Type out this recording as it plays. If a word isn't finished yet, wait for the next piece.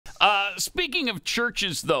Speaking of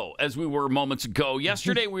churches, though, as we were moments ago,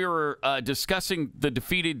 yesterday we were discussing the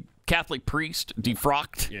defeated Catholic priest,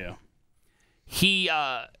 defrocked. Yeah.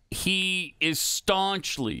 He is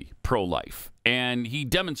staunchly pro-life, and he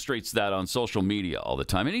demonstrates that on social media all the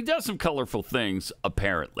time. And he does some colorful things,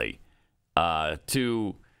 apparently,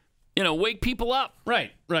 to, wake people up.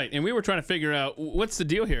 Right. And we were trying to figure out what's the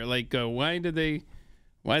deal here. Like, why did they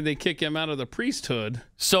kick him out of the priesthood?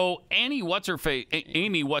 So Amy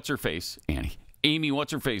What's-Her-Face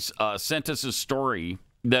sent us a story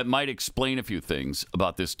that might explain a few things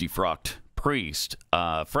about this defrocked priest.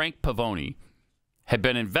 Frank Pavoni had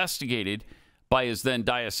been investigated by his then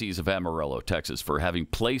Diocese of Amarillo, Texas, for having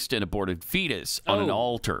placed an aborted fetus on an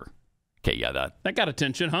altar. Okay, yeah, that got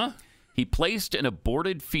attention, huh? He placed an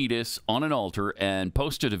aborted fetus on an altar and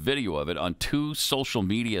posted a video of it on 2 social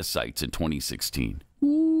media sites in 2016.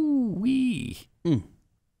 Ooh-wee.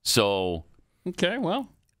 So... Okay, well,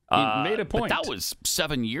 he made a point. But that was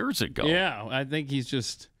 7 years ago. Yeah, I think he's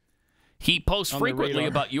just... He posts frequently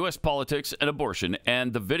about U.S. politics and abortion,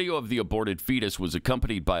 and the video of the aborted fetus was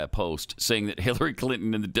accompanied by a post saying that Hillary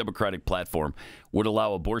Clinton and the Democratic platform would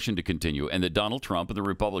allow abortion to continue, and that Donald Trump and the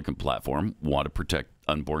Republican platform want to protect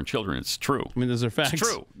unborn children. It's true. I mean, those are facts. It's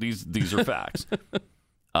true. These are facts.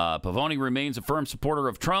 Pavoni remains a firm supporter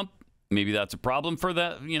of Trump. Maybe that's a problem for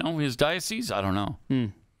his diocese. I don't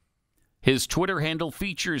know. His Twitter handle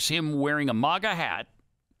features him wearing a MAGA hat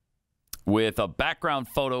with a background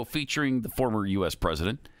photo featuring the former U.S.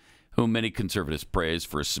 president, whom many conservatives praise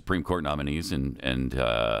for his Supreme Court nominees, and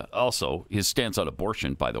also his stance on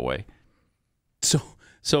abortion, by the way. So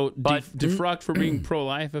defrocked for being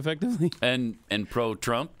pro-life, effectively, and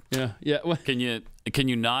pro-Trump. Yeah. Well, can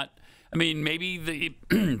you not? I mean, maybe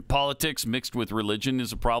the politics mixed with religion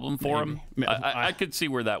is a problem for him. I could see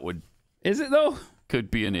where that would. Is it though?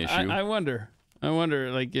 Could be an issue. I wonder,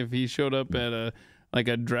 like, if he showed up at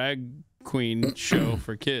a drag queen show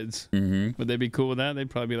for kids, would they be cool with that? They'd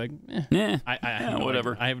probably be like,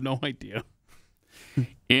 whatever. I have no idea.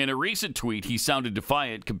 In a recent tweet, he sounded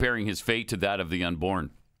defiant, comparing his fate to that of the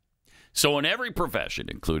unborn. So in every profession,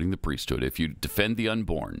 including the priesthood, if you defend the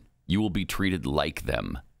unborn, you will be treated like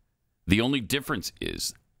them. The only difference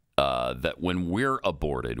is that when we're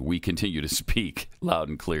aborted, we continue to speak loud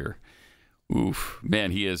and clear. Oof,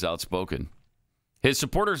 man, he is outspoken. His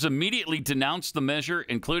supporters immediately denounced the measure,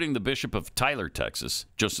 including the Bishop of Tyler, Texas,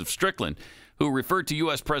 Joseph Strickland, who referred to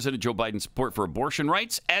U.S. President Joe Biden's support for abortion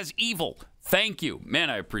rights as evil. Thank you.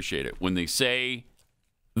 Man, I appreciate it when they say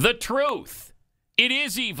the truth. It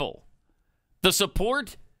is evil. The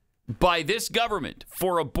support by this government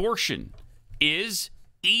for abortion is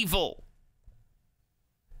evil.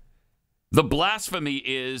 The blasphemy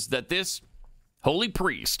is that this holy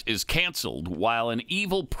priest is canceled while an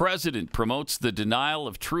evil president promotes the denial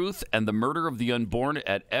of truth and the murder of the unborn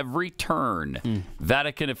at every turn.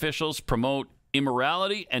 Vatican officials promote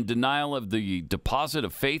immorality and denial of the deposit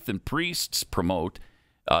of faith, and priests promote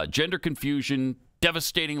gender confusion,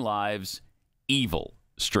 devastating lives, evil,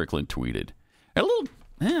 Strickland tweeted. A little,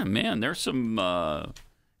 man, there's some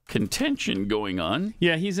contention going on.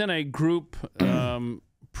 Yeah, he's in a group,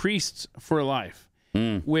 Priests for Life,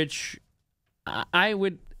 which... I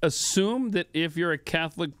would assume that if you're a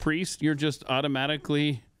Catholic priest, you're just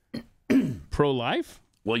automatically pro-life.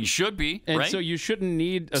 Well, you should be, and right? so you shouldn't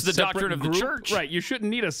need a separate doctrine of group. The church. Right, you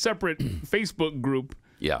shouldn't need a separate Facebook group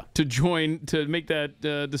to join to make that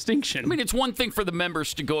distinction. I mean, it's one thing for the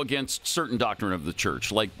members to go against certain doctrine of the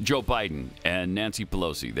church, like Joe Biden and Nancy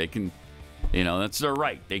Pelosi. They can, that's their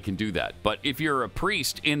right. They can do that. But if you're a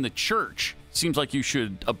priest in the church, it seems like you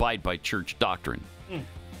should abide by church doctrine.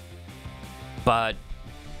 But,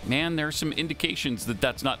 man, there are some indications that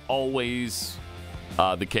that's not always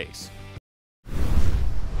the case.